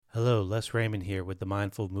Hello, Les Raymond here with the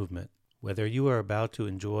Mindful Movement. Whether you are about to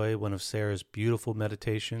enjoy one of Sarah's beautiful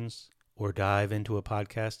meditations or dive into a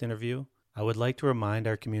podcast interview, I would like to remind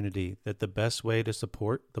our community that the best way to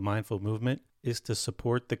support the Mindful Movement is to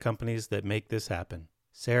support the companies that make this happen.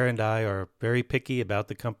 Sarah and I are very picky about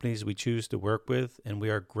the companies we choose to work with, and we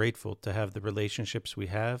are grateful to have the relationships we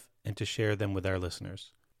have and to share them with our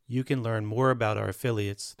listeners. You can learn more about our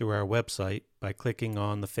affiliates through our website by clicking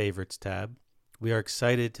on the Favorites tab. We are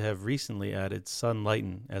excited to have recently added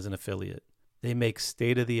Sunlighten as an affiliate. They make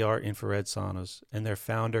state-of-the-art infrared saunas, and their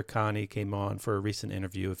founder, Connie, came on for a recent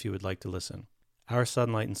interview if you would like to listen. Our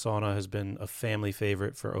Sunlighten sauna has been a family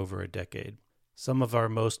favorite for over a decade. Some of our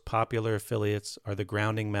most popular affiliates are the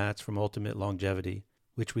grounding mats from Ultimate Longevity,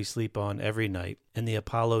 which we sleep on every night, and the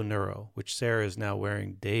Apollo Neuro, which Sarah is now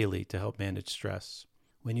wearing daily to help manage stress.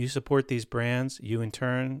 When you support these brands, you in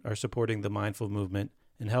turn are supporting the Mindful Movement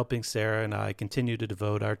and helping Sarah and I continue to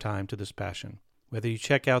devote our time to this passion. Whether you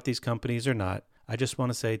check out these companies or not, I just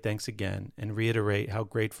want to say thanks again and reiterate how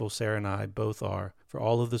grateful Sarah and I both are for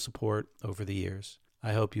all of the support over the years.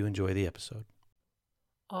 I hope you enjoy the episode.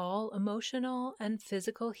 All emotional and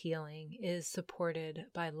physical healing is supported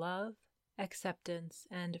by love, acceptance,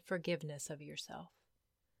 and forgiveness of yourself.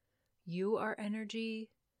 You are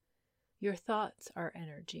energy, your thoughts are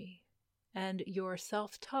energy, and your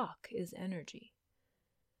self-talk is energy.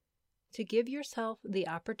 To give yourself the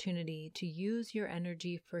opportunity to use your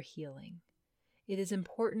energy for healing, it is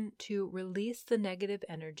important to release the negative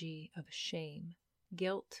energy of shame,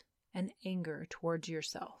 guilt, and anger towards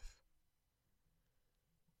yourself.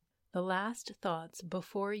 The last thoughts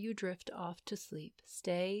before you drift off to sleep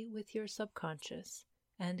stay with your subconscious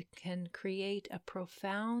and can create a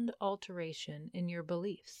profound alteration in your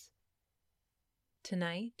beliefs.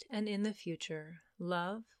 Tonight and in the future,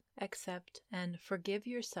 love, accept, and forgive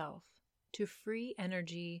yourself to free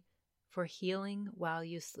energy for healing while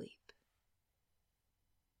you sleep.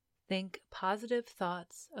 Think positive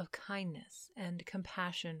thoughts of kindness and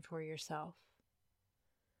compassion for yourself.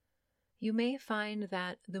 You may find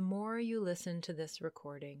that the more you listen to this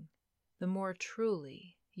recording, the more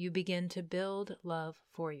truly you begin to build love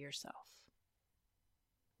for yourself.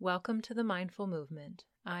 Welcome to the Mindful Movement.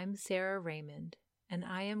 I'm Sarah Raymond, and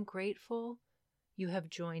I am grateful you have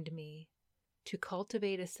joined me to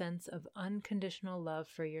cultivate a sense of unconditional love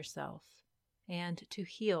for yourself and to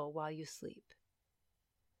heal while you sleep.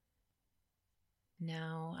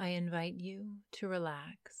 Now I invite you to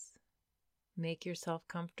relax, make yourself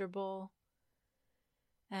comfortable,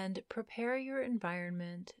 and prepare your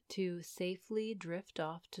environment to safely drift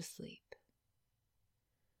off to sleep.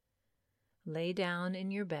 Lay down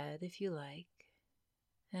in your bed if you like,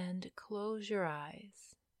 and close your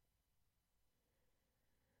eyes.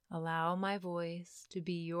 Allow my voice to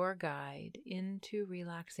be your guide into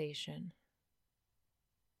relaxation.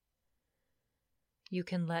 You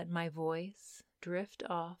can let my voice drift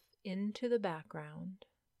off into the background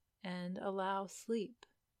and allow sleep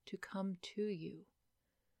to come to you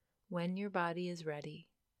when your body is ready.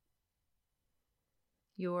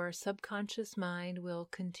 Your subconscious mind will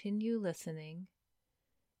continue listening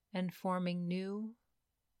and forming new,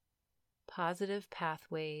 positive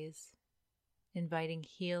pathways, inviting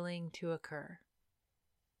healing to occur.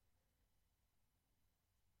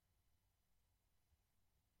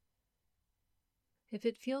 If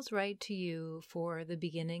it feels right to you for the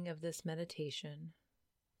beginning of this meditation,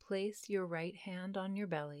 place your right hand on your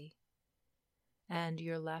belly and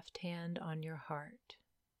your left hand on your heart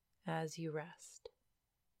as you rest.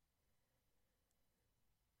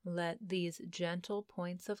 Let these gentle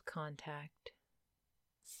points of contact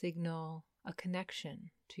signal a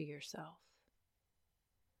connection to yourself.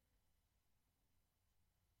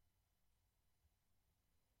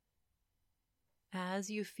 As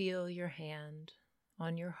you feel your hand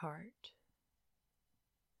on your heart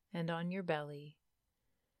and on your belly,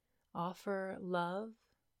 offer love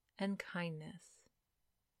and kindness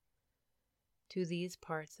to these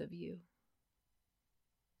parts of you.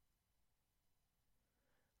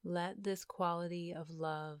 Let this quality of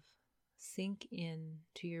love sink in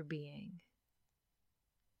to your being.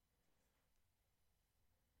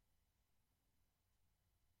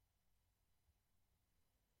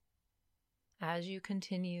 As you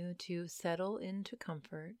continue to settle into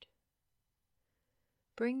comfort,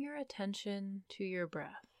 bring your attention to your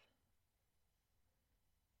breath.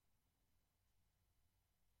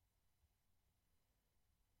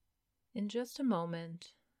 In just a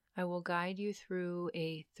moment, I will guide you through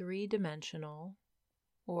a 3-dimensional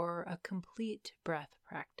or a complete breath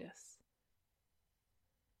practice.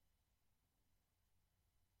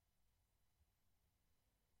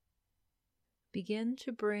 begin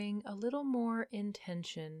to bring a little more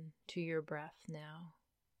intention to your breath now.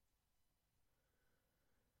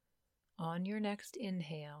 On your next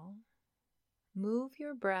inhale, move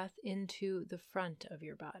your breath into the front of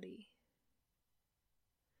your body.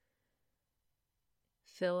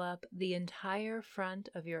 Fill up the entire front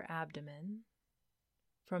of your abdomen,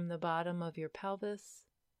 from the bottom of your pelvis,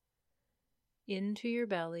 into your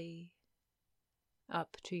belly,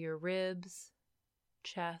 up to your ribs,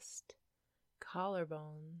 chest,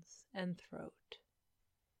 collarbones, and throat.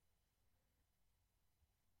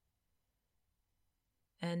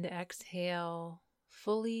 And exhale,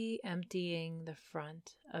 fully emptying the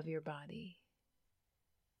front of your body.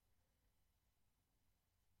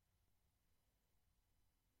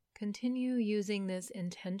 Continue using this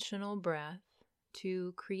intentional breath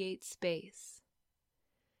to create space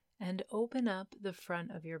and open up the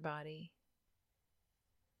front of your body.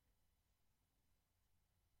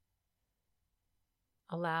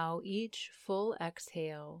 Allow each full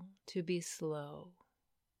exhale to be slow,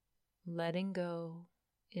 letting go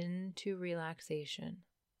into relaxation.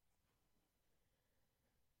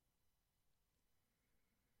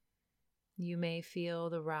 You may feel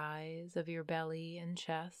the rise of your belly and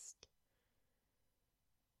chest,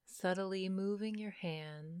 subtly moving your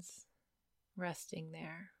hands, resting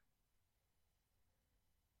there.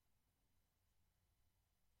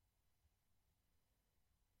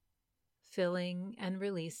 Filling and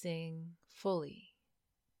releasing fully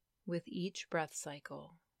with each breath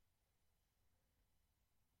cycle.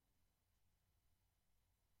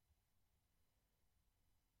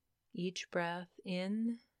 Each breath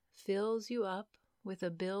in fills you up with a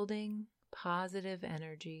building, positive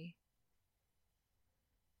energy.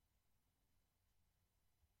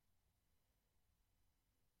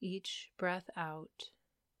 Each breath out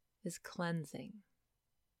is cleansing,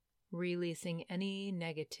 releasing any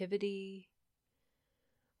negativity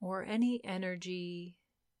or any energy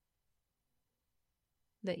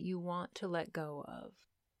that you want to let go of.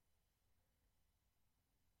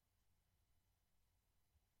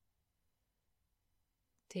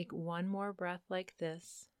 Take one more breath like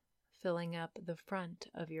this, filling up the front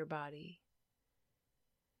of your body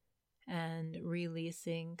and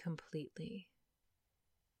releasing completely.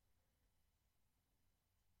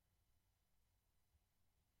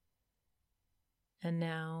 And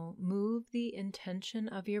now move the intention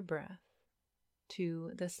of your breath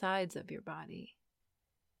to the sides of your body.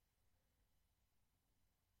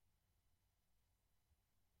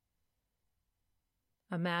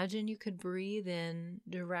 Imagine you could breathe in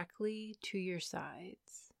directly to your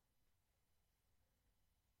sides.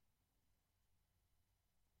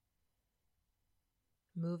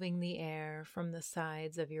 Moving the air from the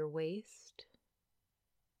sides of your waist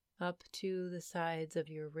up to the sides of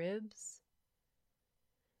your ribs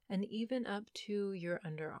and even up to your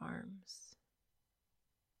underarms.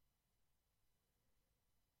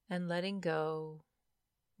 And letting go,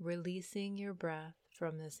 releasing your breath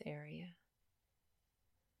from this area.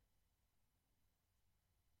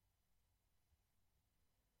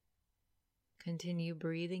 Continue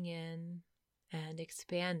breathing in and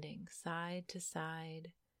expanding side to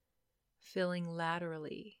side, filling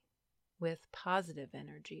laterally with positive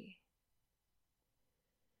energy,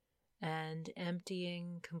 and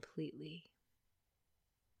emptying completely.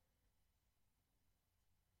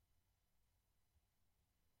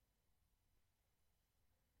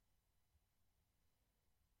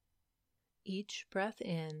 Each breath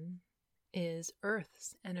in is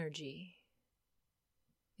Earth's energy.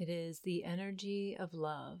 It is the energy of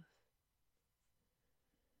love.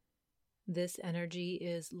 This energy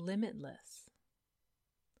is limitless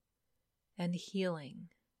and healing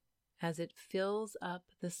as it fills up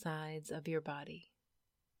the sides of your body.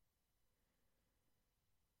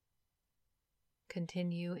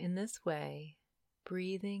 Continue in this way,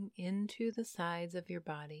 breathing into the sides of your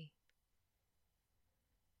body.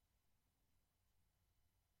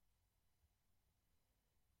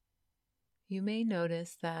 You may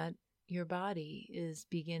notice that your body is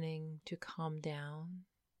beginning to calm down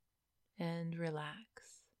and relax.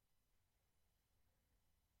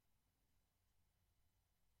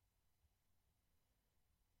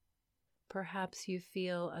 Perhaps you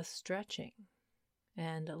feel a stretching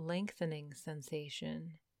and lengthening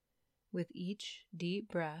sensation with each deep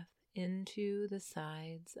breath into the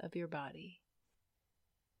sides of your body.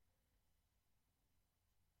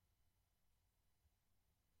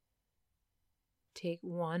 Take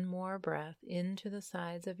one more breath into the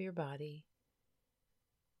sides of your body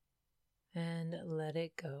and let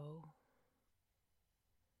it go.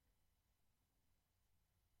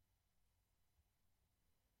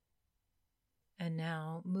 And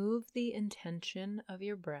now move the intention of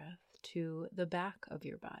your breath to the back of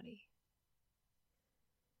your body.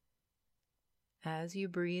 As you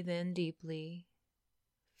breathe in deeply,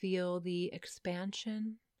 feel the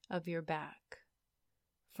expansion of your back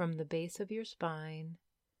from the base of your spine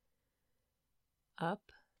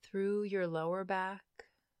up through your lower back,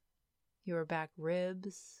 your back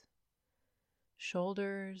ribs,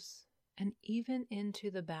 shoulders, and even into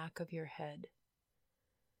the back of your head.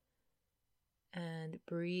 And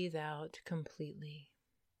breathe out completely.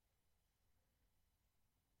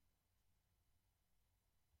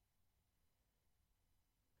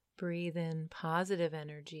 Breathe in positive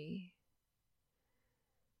energy.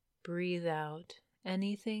 Breathe out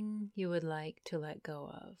anything you would like to let go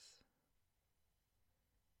of.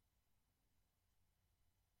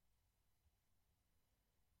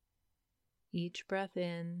 Each breath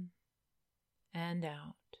in and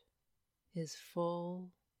out is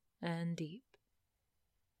full and deep.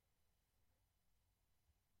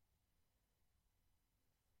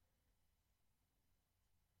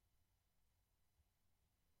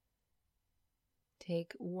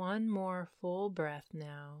 Take one more full breath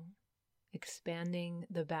now, expanding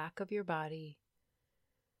the back of your body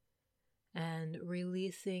and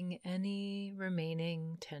releasing any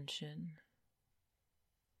remaining tension.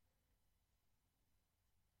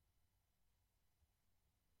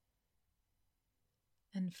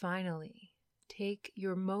 And finally, take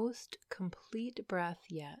your most complete breath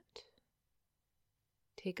yet.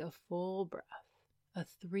 Take a full breath, a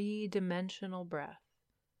 3-dimensional breath.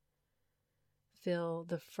 Fill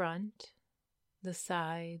the front, the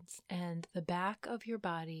sides, and the back of your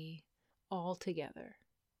body all together.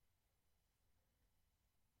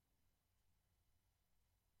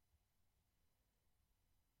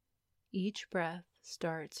 Each breath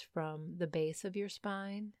starts from the base of your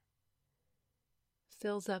spine,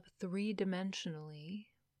 fills up 3-dimensionally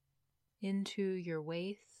into your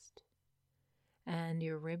waist and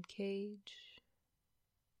your rib cage.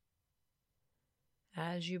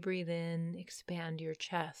 As you breathe in, expand your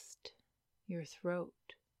chest, your throat,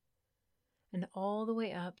 and all the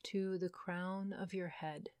way up to the crown of your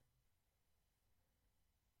head.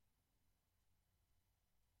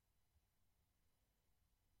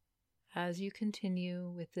 As you continue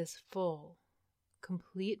with this full,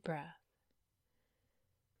 complete breath,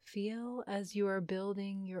 feel as you are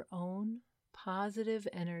building your own positive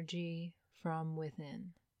energy from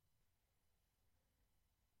within.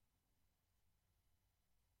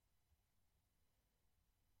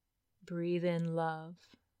 Breathe in love,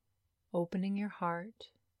 opening your heart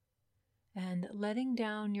and letting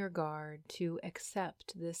down your guard to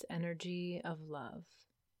accept this energy of love.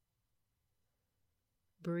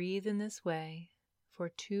 Breathe in this way for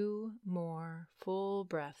 2 more full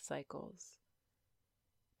breath cycles,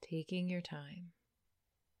 taking your time.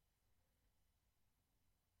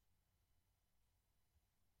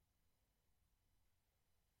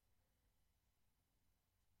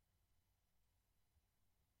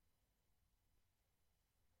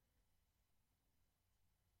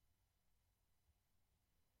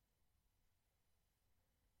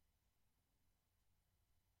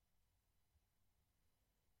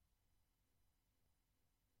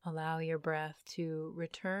 Allow your breath to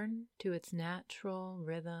return to its natural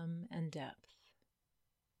rhythm and depth.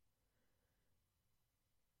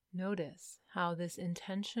 Notice how this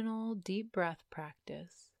intentional deep breath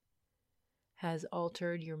practice has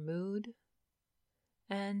altered your mood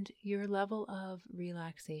and your level of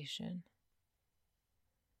relaxation.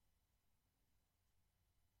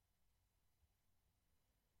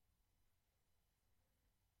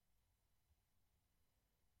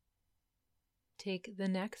 Take the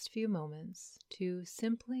next few moments to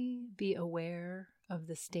simply be aware of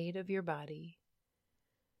the state of your body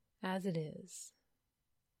as it is,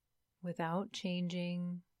 without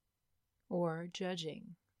changing or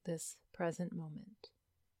judging this present moment.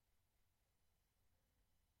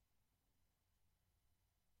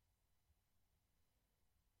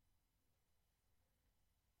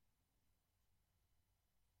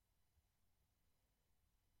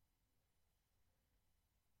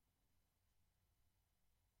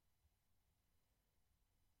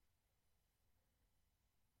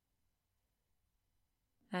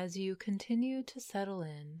 As you continue to settle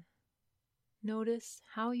in, notice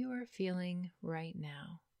how you are feeling right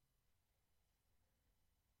now.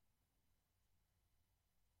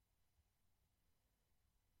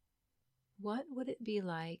 What would it be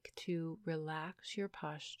like to relax your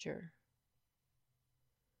posture,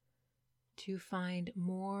 to find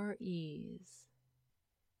more ease?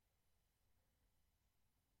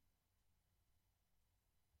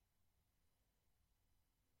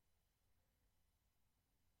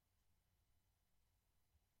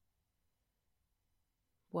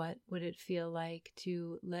 What would it feel like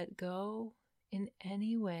to let go in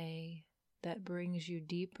any way that brings you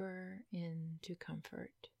deeper into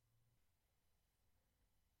comfort?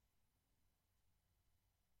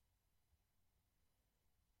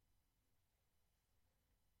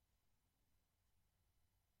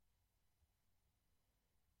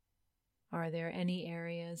 Are there any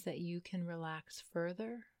areas that you can relax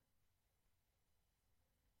further?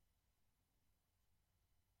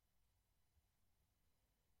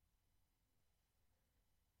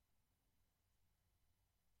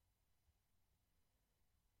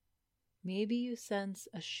 Maybe you sense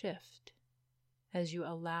a shift as you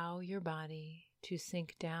allow your body to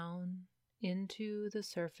sink down into the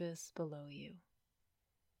surface below you.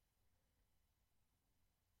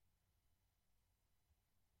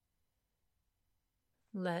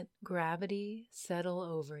 Let gravity settle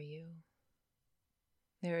over you.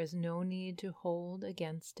 There is no need to hold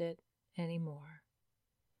against it anymore.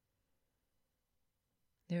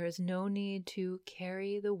 There is no need to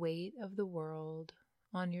carry the weight of the world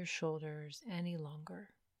on your shoulders any longer.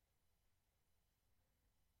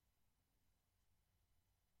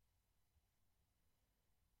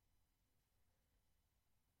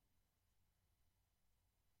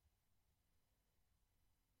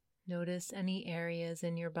 Notice any areas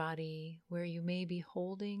in your body where you may be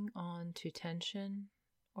holding on to tension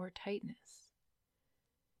or tightness,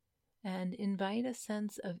 and invite a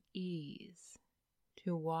sense of ease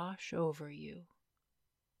to wash over you.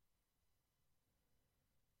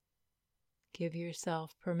 Give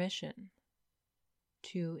yourself permission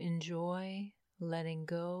to enjoy letting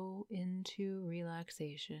go into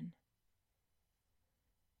relaxation.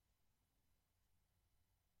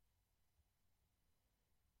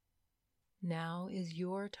 Now is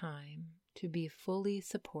your time to be fully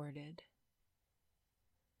supported.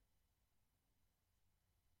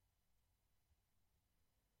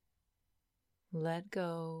 Let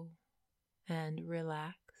go and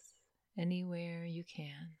relax anywhere you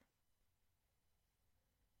can.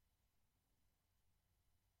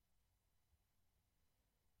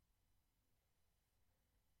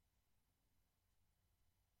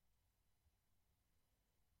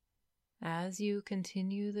 As you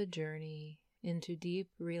continue the journey into deep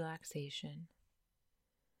relaxation,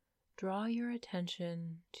 draw your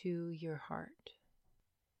attention to your heart.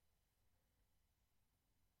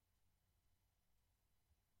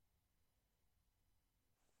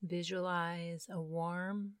 Visualize a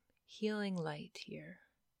warm, healing light here.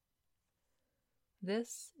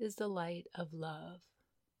 This is the light of love,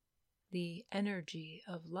 the energy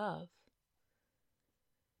of love.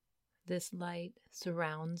 This light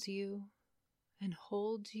surrounds you and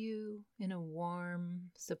holds you in a warm,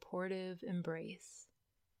 supportive embrace.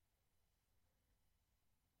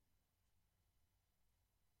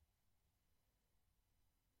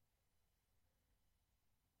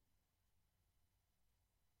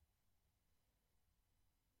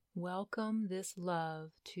 Welcome this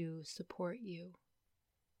love to support you.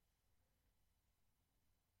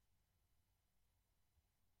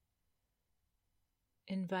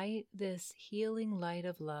 Invite this healing light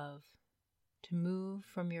of love to move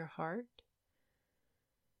from your heart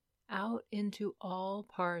out into all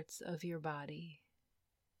parts of your body.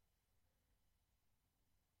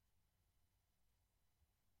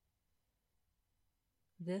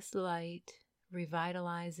 This light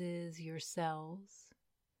revitalizes your cells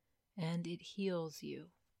and it heals you.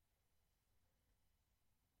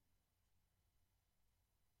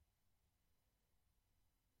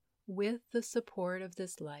 With the support of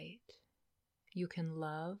this light, you can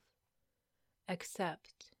love,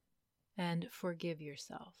 accept, and forgive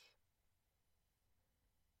yourself.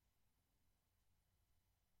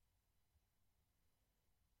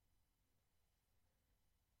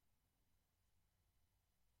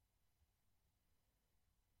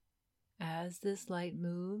 As this light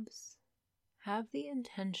moves, have the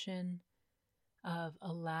intention of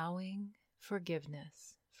allowing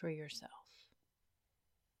forgiveness for yourself.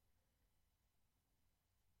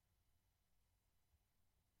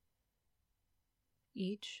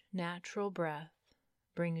 Each natural breath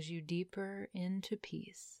brings you deeper into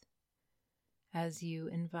peace as you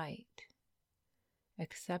invite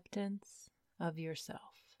acceptance of yourself.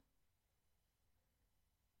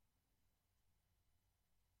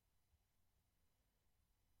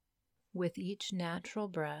 With each natural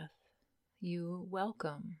breath, you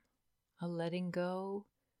welcome a letting go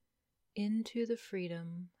into the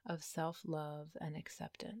freedom of self-love and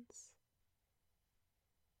acceptance.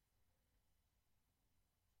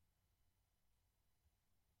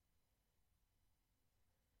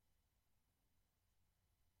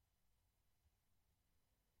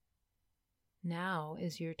 Now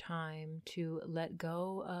is your time to let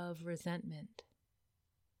go of resentment.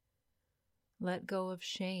 Let go of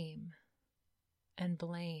shame and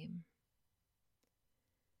blame.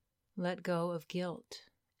 Let go of guilt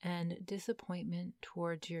and disappointment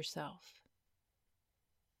towards yourself.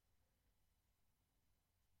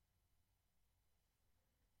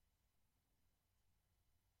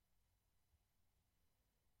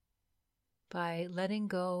 By letting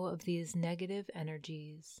go of these negative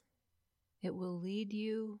energies, it will lead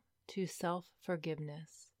you to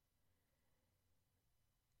self-forgiveness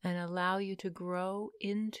and allow you to grow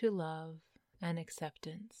into love and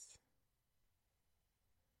acceptance.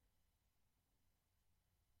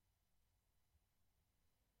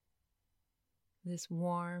 This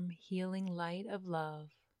warm, healing light of love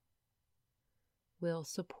will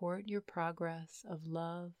support your progress of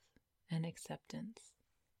love and acceptance.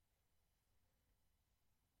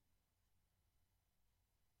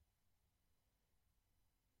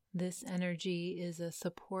 This energy is a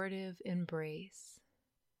supportive embrace.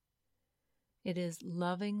 It is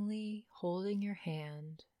lovingly holding your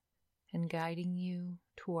hand and guiding you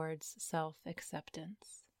towards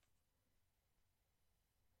self-acceptance.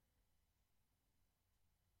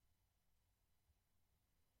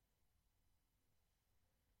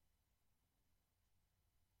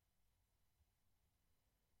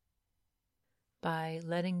 By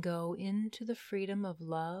letting go into the freedom of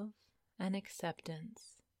love and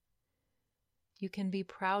acceptance, you can be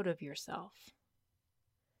proud of yourself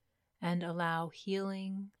and allow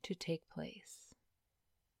healing to take place.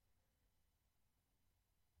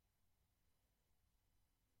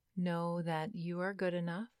 Know that you are good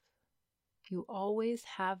enough, you always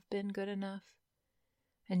have been good enough,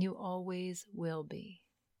 and you always will be.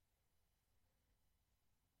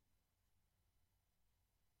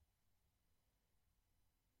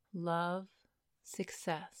 Love,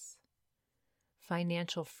 success,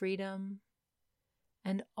 financial freedom,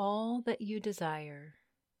 and all that you desire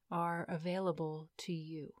are available to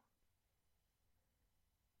you.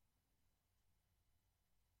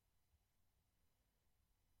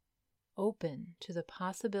 Open to the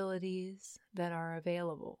possibilities that are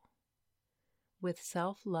available with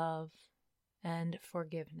self-love and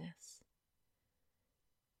forgiveness,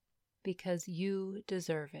 because you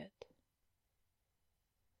deserve it.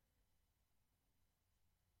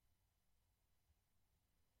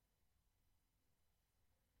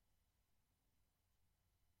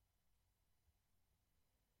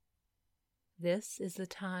 This is the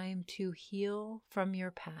time to heal from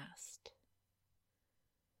your past.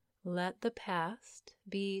 Let the past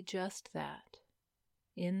be just that,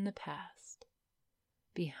 in the past,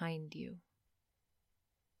 behind you.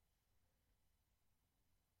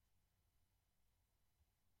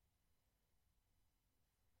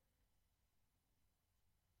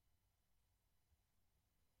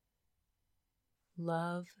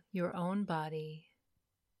 Love your own body.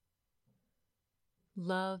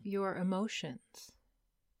 Love your emotions.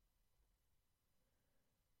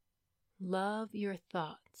 Love your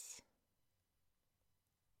thoughts.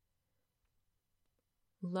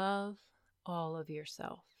 Love all of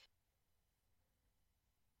yourself.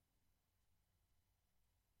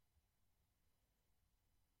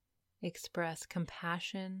 Express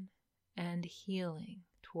compassion and healing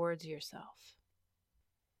towards yourself.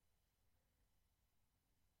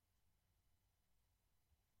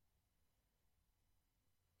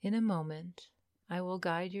 In a moment, I will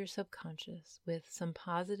guide your subconscious with some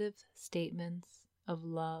positive statements of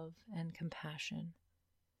love and compassion.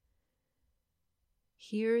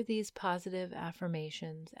 Hear these positive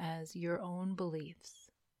affirmations as your own beliefs.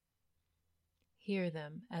 Hear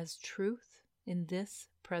them as truth in this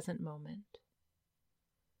present moment.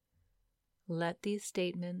 Let these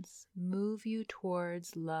statements move you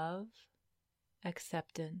towards love,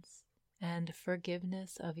 acceptance, and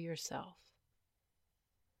forgiveness of yourself.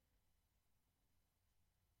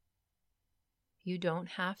 You don't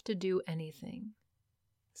have to do anything.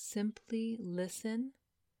 Simply listen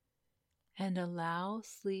and allow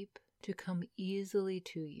sleep to come easily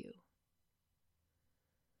to you.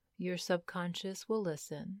 Your subconscious will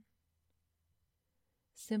listen.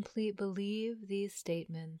 Simply believe these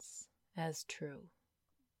statements as true.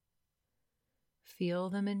 Feel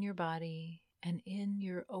them in your body and in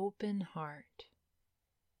your open heart.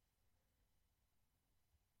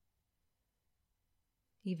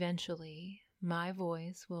 Eventually, my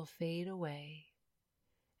voice will fade away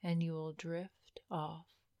and you will drift off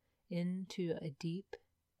into a deep,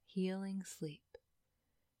 healing sleep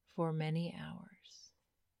for many hours.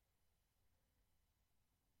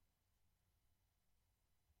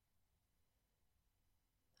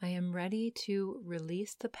 I am ready to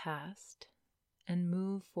release the past and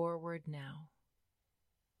move forward now.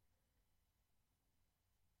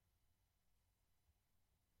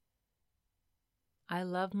 I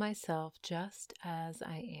love myself just as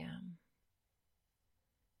I am.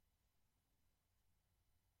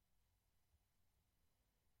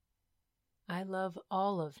 I love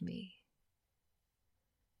all of me.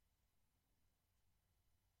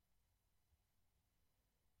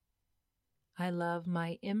 I love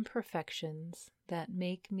my imperfections that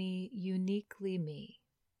make me uniquely me.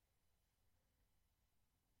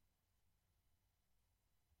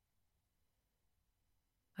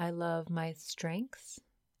 I love my strengths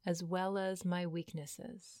as well as my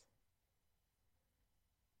weaknesses.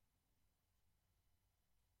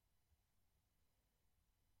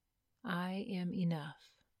 I am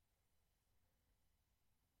enough.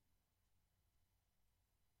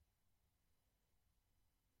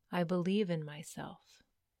 I believe in myself.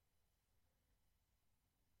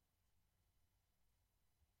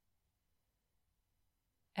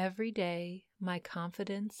 Every day, my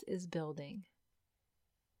confidence is building.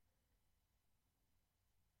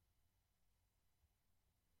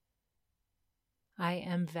 I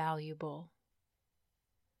am valuable.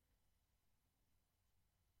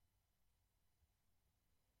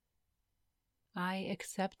 I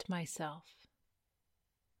accept myself.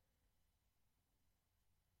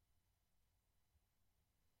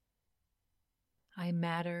 I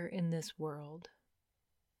matter in this world.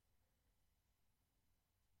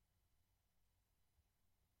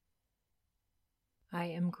 I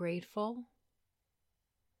am grateful.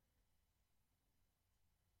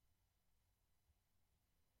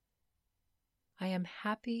 I am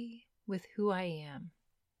happy with who I am.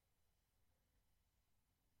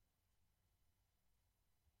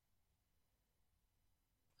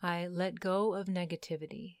 I let go of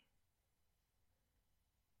negativity.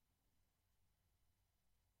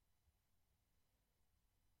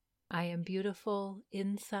 I am beautiful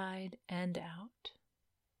inside and out.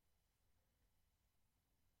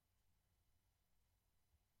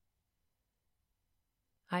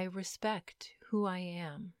 I respect who I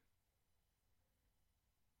am.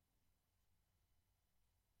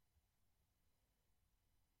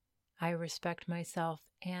 I respect myself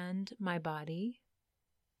and my body.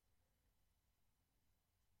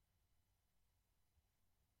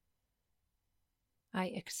 I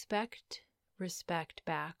expect respect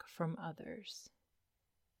back from others.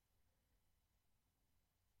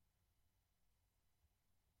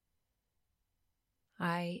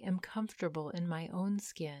 I am comfortable in my own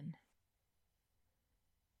skin.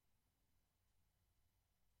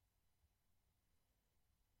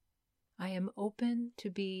 I am open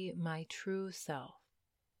to be my true self.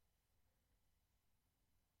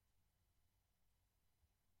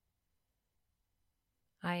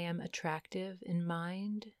 I am attractive in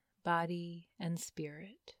mind, body, and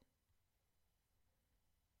spirit.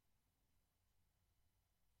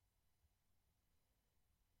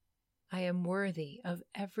 I am worthy of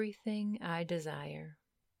everything I desire.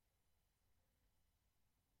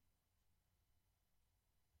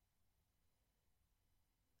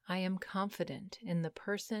 I am confident in the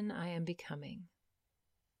person I am becoming.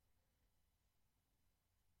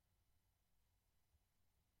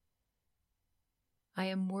 I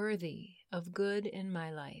am worthy of good in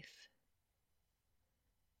my life.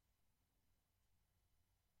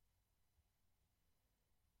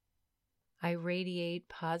 I radiate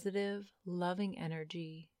positive, loving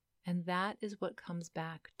energy, and that is what comes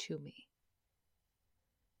back to me.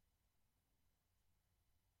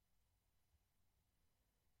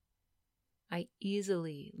 I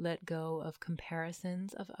easily let go of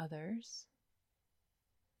comparisons of others.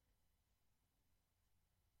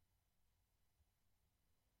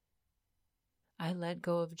 I let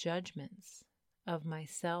go of judgments of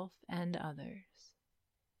myself and others.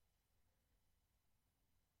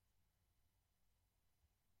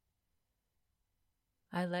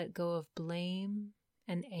 I let go of blame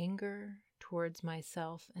and anger towards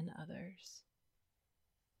myself and others.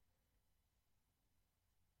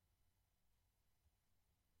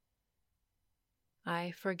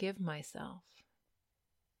 I forgive myself.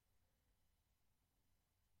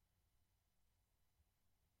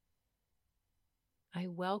 I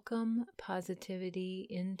welcome positivity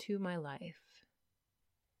into my life.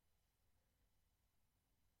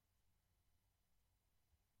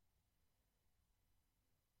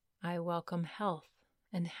 I welcome health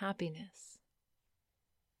and happiness.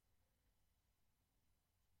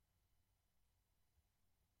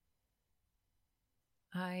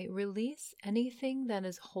 I release anything that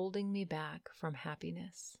is holding me back from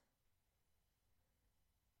happiness.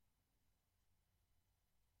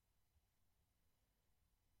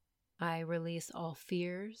 I release all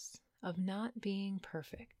fears of not being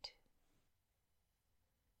perfect.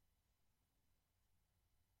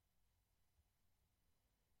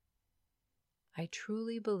 I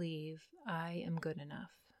truly believe I am good enough.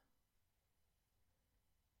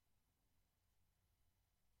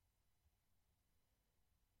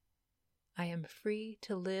 I am free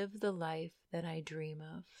to live the life that I dream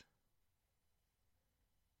of.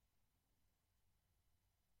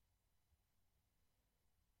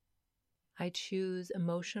 I choose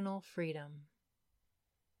emotional freedom.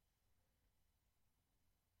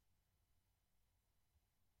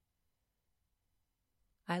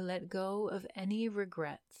 I let go of any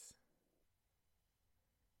regrets.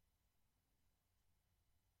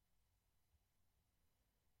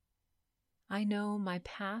 I know my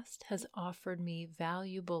past has offered me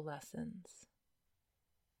valuable lessons.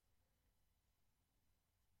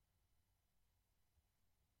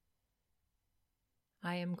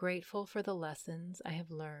 I am grateful for the lessons I have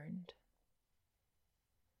learned.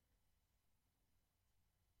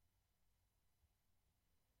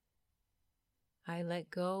 I let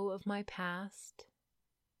go of my past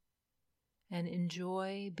and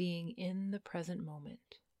enjoy being in the present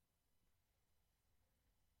moment.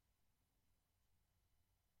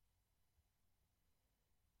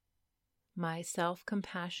 My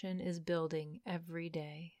self-compassion is building every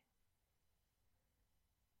day.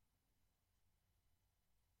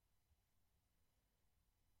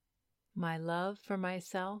 My love for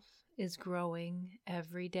myself is growing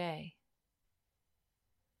every day.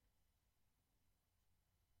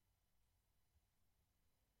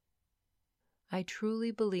 I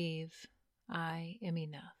truly believe I am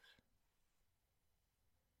enough.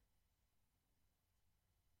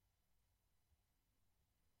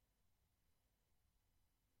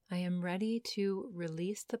 I am ready to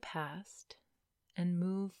release the past and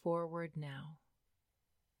move forward now.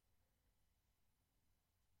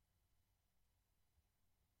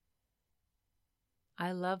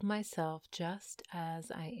 I love myself just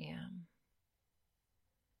as I am.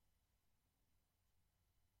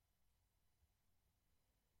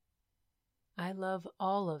 I love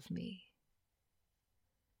all of me.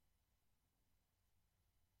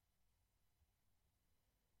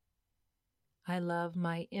 I love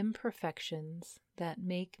my imperfections that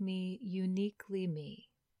make me uniquely me.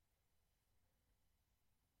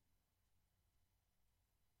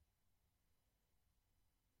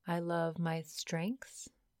 I love my strengths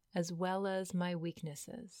as well as my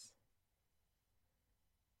weaknesses.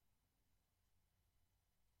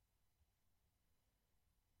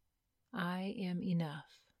 I am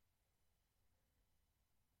enough.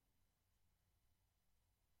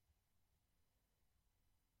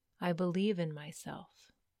 I believe in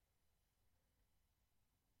myself.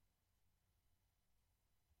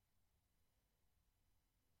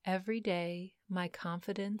 Every day, my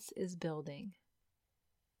confidence is building.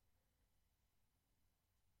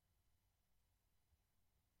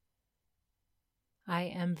 I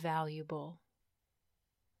am valuable.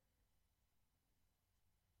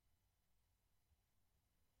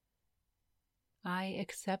 I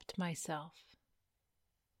accept myself.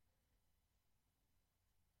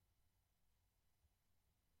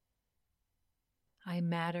 I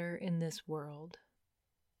matter in this world.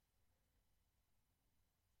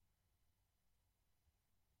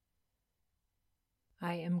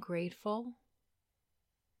 I am grateful.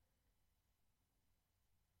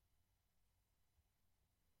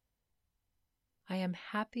 I am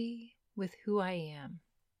happy with who I am.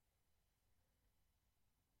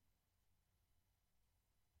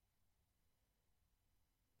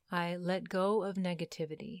 I let go of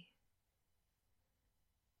negativity.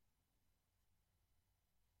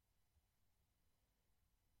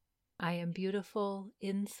 I am beautiful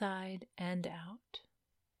inside and out.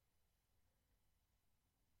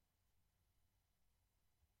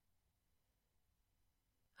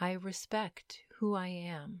 I respect who I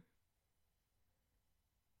am.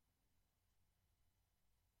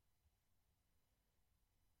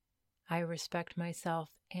 I respect myself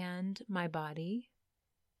and my body.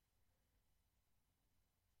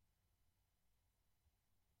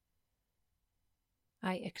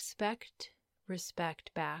 I expect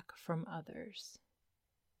respect back from others.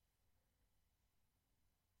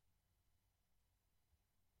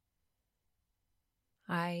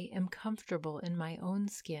 I am comfortable in my own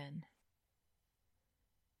skin.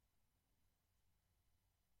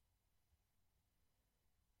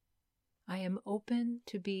 I am open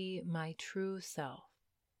to be my true self.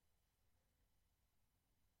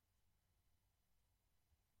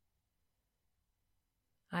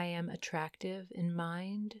 I am attractive in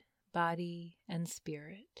mind, body, and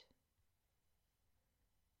spirit.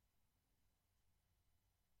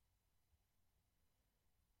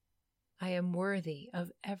 I am worthy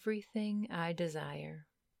of everything I desire.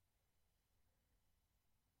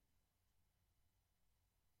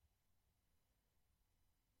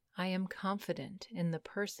 I am confident in the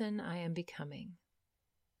person I am becoming.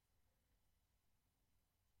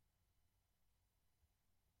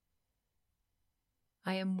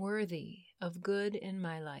 I am worthy of good in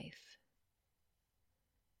my life.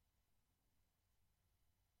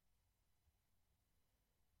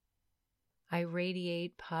 I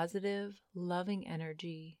radiate positive, loving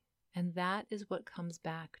energy, and that is what comes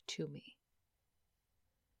back to me.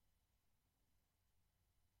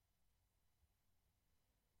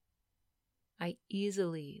 I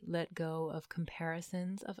easily let go of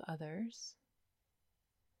comparisons of others.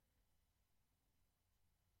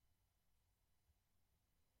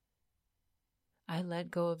 I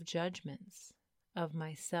let go of judgments of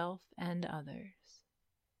myself and others.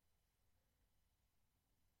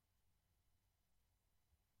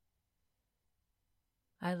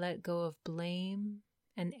 I let go of blame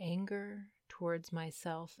and anger towards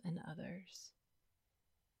myself and others.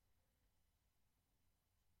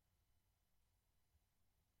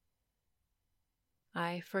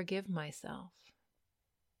 I forgive myself.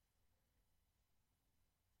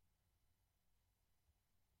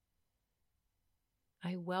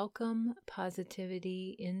 I welcome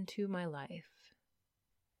positivity into my life.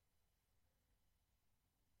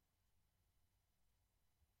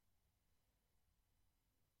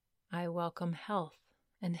 I welcome health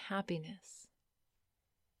and happiness.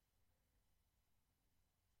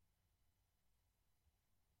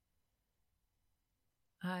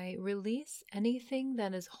 I release anything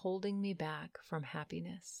that is holding me back from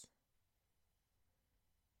happiness.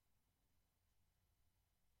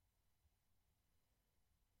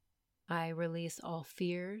 I release all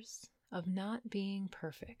fears of not being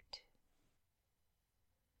perfect.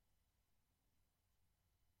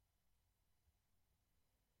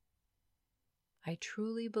 I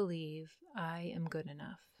truly believe I am good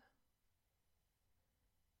enough.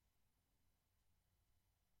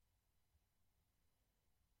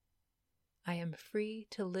 I am free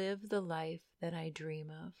to live the life that I dream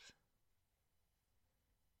of.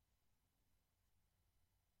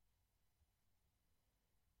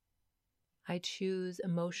 I choose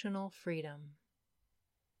emotional freedom.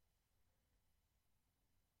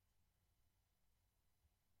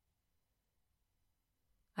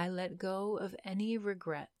 I let go of any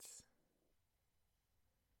regrets.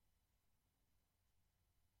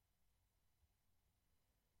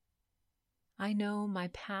 I know my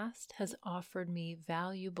past has offered me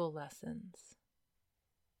valuable lessons.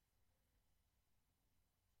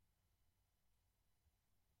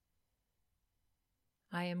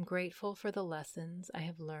 I am grateful for the lessons I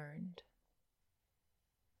have learned.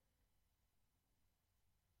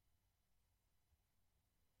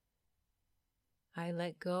 I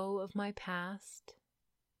let go of my past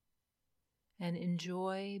and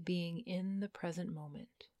enjoy being in the present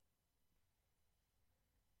moment.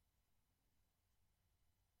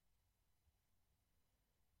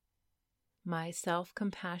 My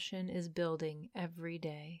self-compassion is building every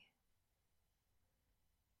day.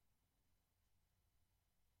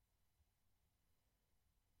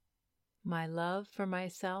 My love for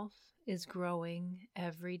myself is growing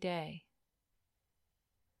every day.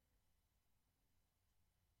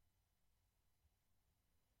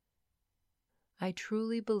 I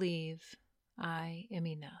truly believe I am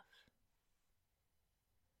enough.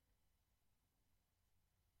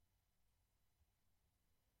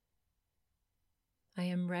 I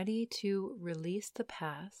am ready to release the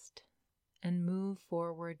past and move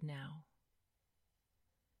forward now.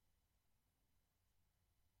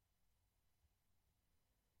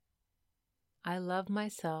 I love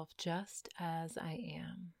myself just as I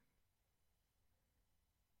am.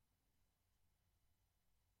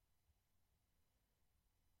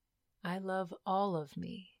 I love all of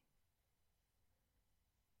me.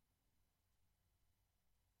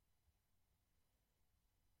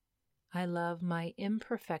 I love my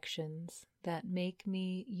imperfections that make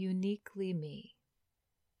me uniquely me.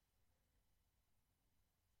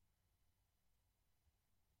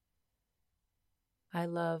 I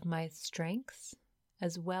love my strengths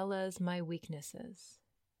as well as my weaknesses.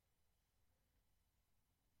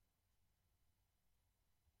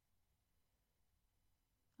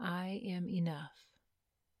 I am enough.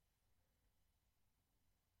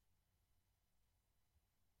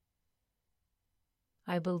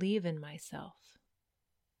 I believe in myself.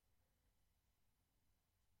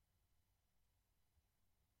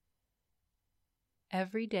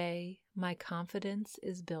 Every day, my confidence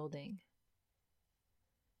is building.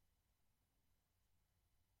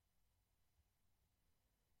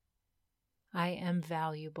 I am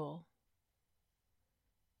valuable.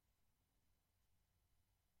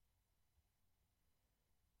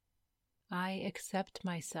 I accept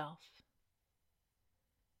myself.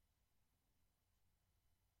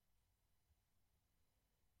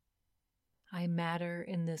 I matter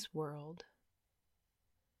in this world.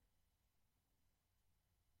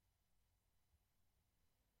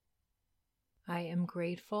 I am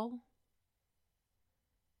grateful.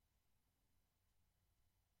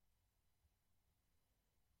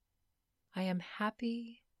 I am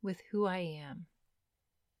happy with who I am.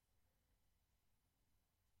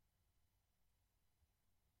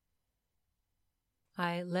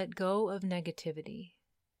 I let go of negativity.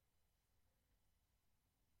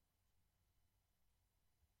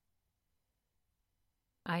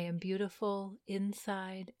 I am beautiful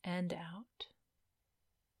inside and out.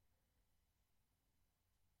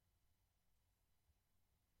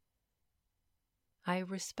 I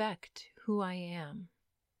respect who I am.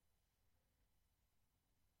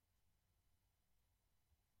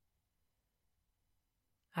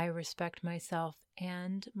 I respect myself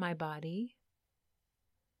and my body.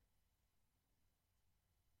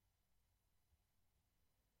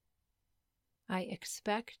 I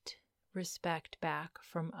expect respect back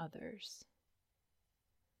from others.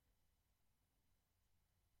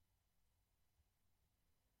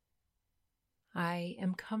 I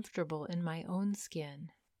am comfortable in my own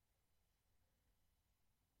skin.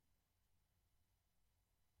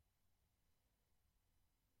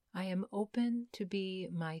 I am open to be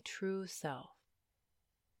my true self.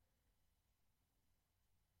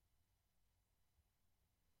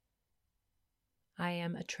 I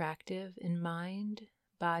am attractive in mind,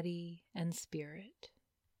 body, and spirit.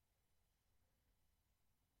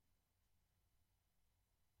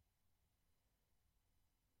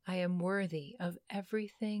 I am worthy of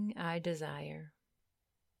everything I desire.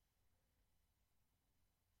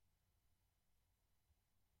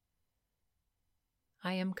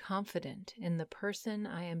 I am confident in the person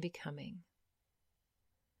I am becoming.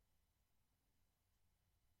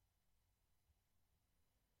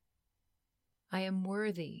 I am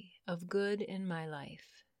worthy of good in my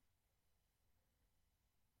life.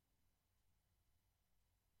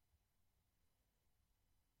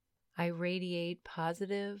 I radiate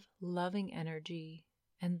positive, loving energy,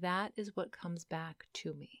 and that is what comes back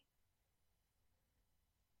to me.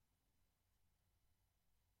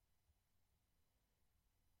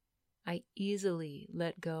 I easily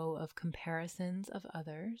let go of comparisons of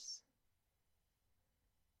others.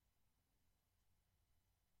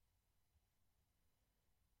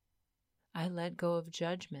 I let go of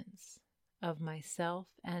judgments of myself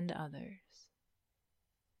and others.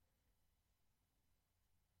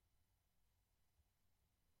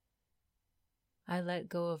 I let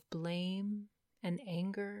go of blame and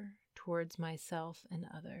anger towards myself and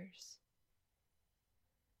others.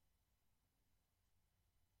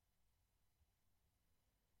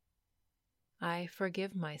 I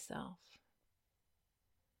forgive myself.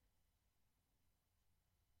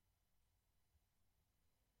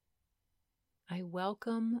 I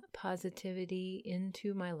welcome positivity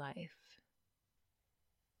into my life.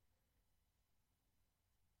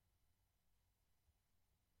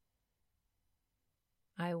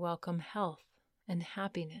 I welcome health and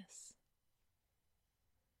happiness.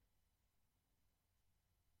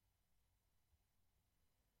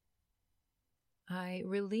 I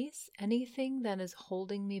release anything that is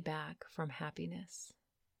holding me back from happiness.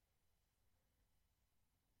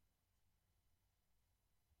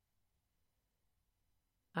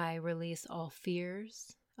 I release all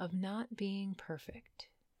fears of not being perfect.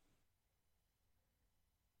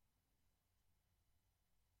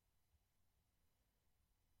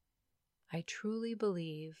 I truly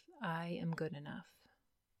believe I am good enough.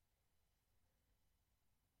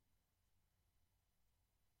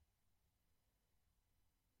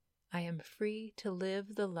 I am free to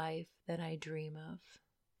live the life that I dream of.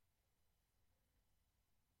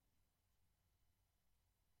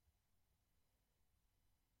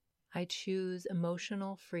 I choose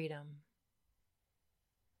emotional freedom.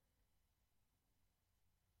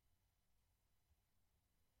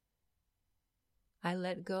 I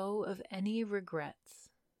let go of any regrets.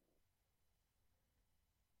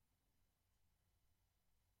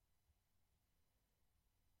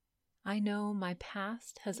 I know my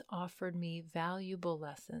past has offered me valuable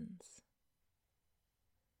lessons.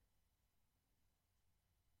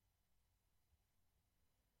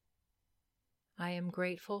 I am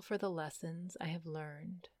grateful for the lessons I have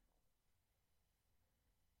learned.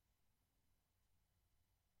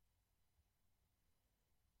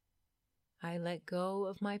 I let go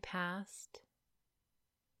of my past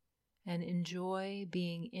and enjoy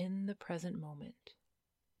being in the present moment.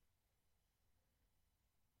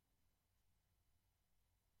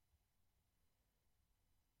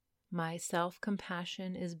 My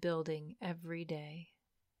self-compassion is building every day.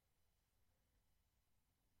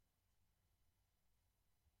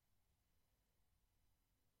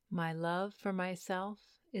 My love for myself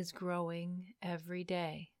is growing every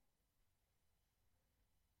day.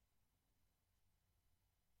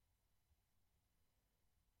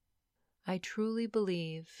 I truly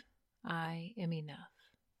believe I am enough.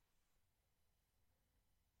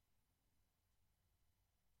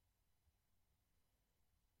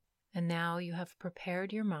 And now you have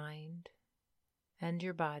prepared your mind and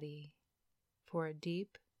your body for a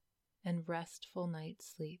deep and restful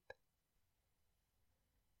night's sleep.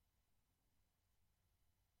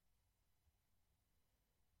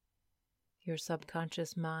 Your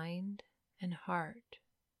subconscious mind and heart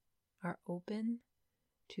are open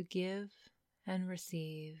to give and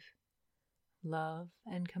receive love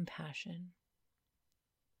and compassion.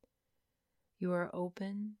 You are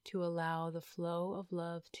open to allow the flow of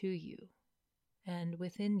love to you and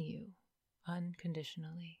within you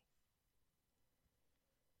unconditionally.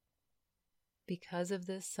 Because of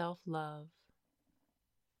this self-love,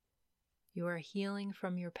 you are healing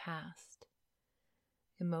from your past,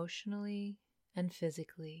 emotionally and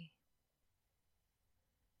physically.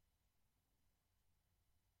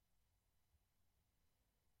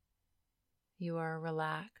 You are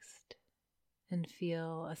relaxed and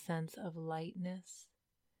feel a sense of lightness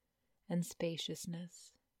and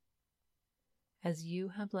spaciousness as you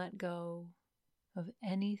have let go of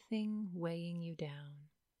anything weighing you down.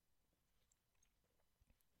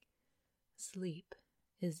 Sleep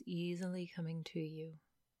is easily coming to you.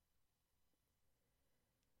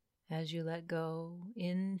 As you let go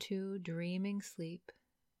into dreaming sleep,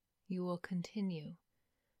 you will continue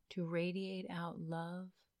to radiate out love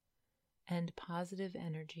and positive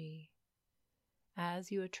energy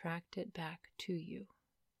as you attract it back to you.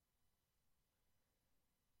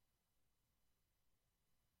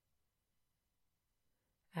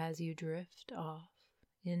 As you drift off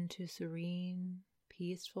into serene,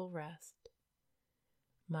 peaceful rest,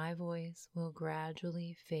 my voice will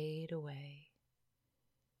gradually fade away,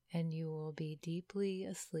 and you will be deeply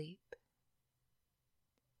asleep.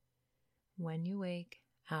 When you wake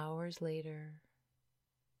hours later,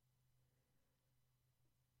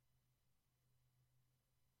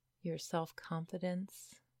 your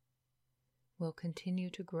self-confidence will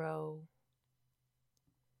continue to grow,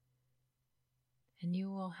 and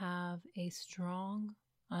you will have a strong,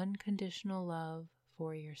 unconditional love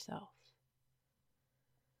for yourself.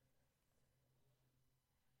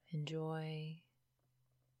 Enjoy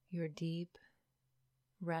your deep,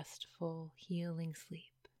 restful, healing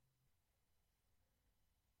sleep.